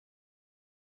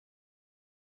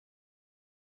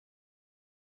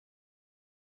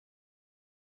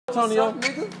Antonio,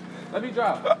 nigga. Let me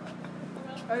drop.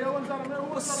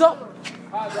 What's up?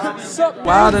 What's up?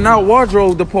 Wild and Out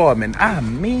Wardrobe Department. I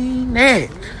mean that.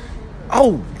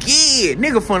 Oh yeah,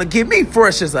 nigga finna get me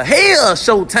fresh as a hell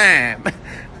showtime.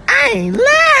 I ain't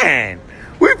lying.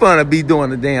 We finna be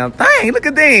doing the damn thing. Look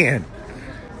at Dan.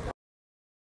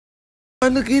 Boy,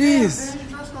 look at this.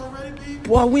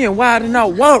 Boy, we in Wild and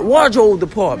Out Wardrobe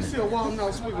Department.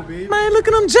 Man, look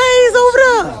at them J's over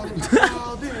there.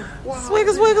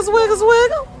 Swiggle, swiggle, swiggle,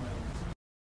 swiggle.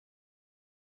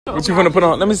 What you finna put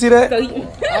on? Let me see that. Nick,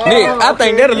 I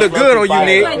think that'll look good on you,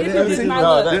 Nick.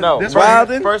 No.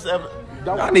 Wildin'? First ever.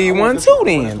 I need one too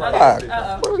then. What does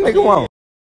nigga want?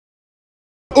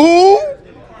 Ooh!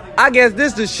 I guess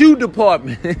this the shoe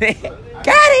department. Got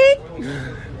it!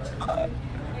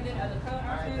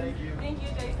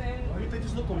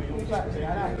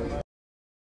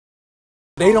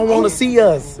 They don't want to see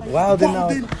us. Wild and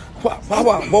Out.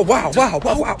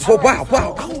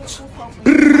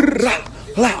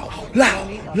 Wow.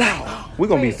 We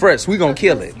gonna be fresh. We gonna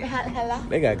kill it.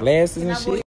 They got glasses and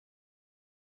shit.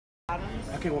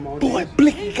 Boy,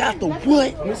 Blicky got the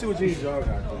what? Let me see what jeans y'all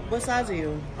got. What size are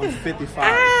you? I'm 55.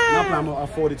 I'm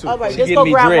 42. All right, She just getting go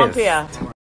me grab one dressed.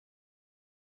 pair.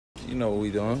 You know what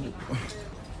we doing.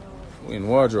 We in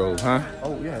wardrobe, huh?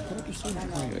 Oh, yeah. Put up the suit.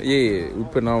 Yeah, we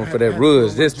putting on for that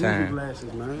Rush this time.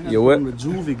 Glasses, man. You what? The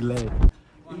juvie glasses.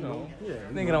 You know,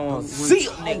 nigga don't want to see a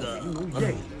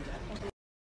nigga.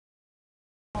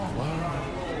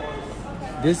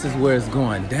 Wow. This is where it's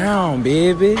going down,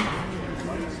 baby.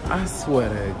 I swear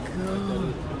to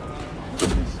God.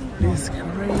 It's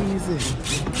crazy.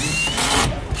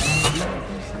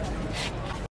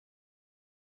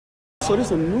 So this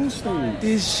a new thing.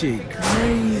 This shit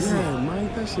crazy. Yeah,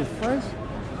 man. That shit fresh.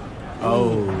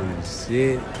 Oh,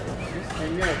 shit.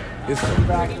 It's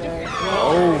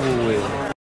over with.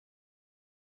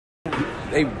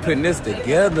 They putting this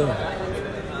together.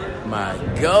 My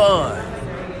God.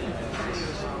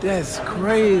 That's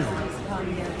crazy.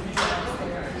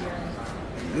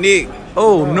 Nick,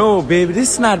 oh no, baby.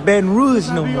 This is not Baton Rouge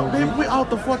no more. Baby, we out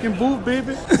the fucking booth,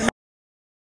 baby.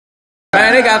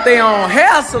 Man, they got their own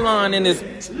hair salon in this.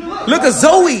 Look at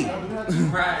Zoe.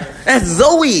 That's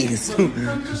Zoe's. Look,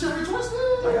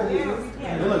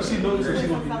 she knows that she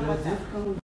gonna be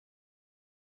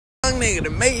Young nigga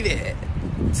that made it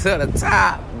to the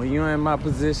top. When you in my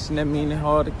position, that mean it's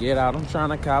hard to get out. I'm trying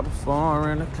to cop a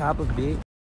foreign, a cop a big.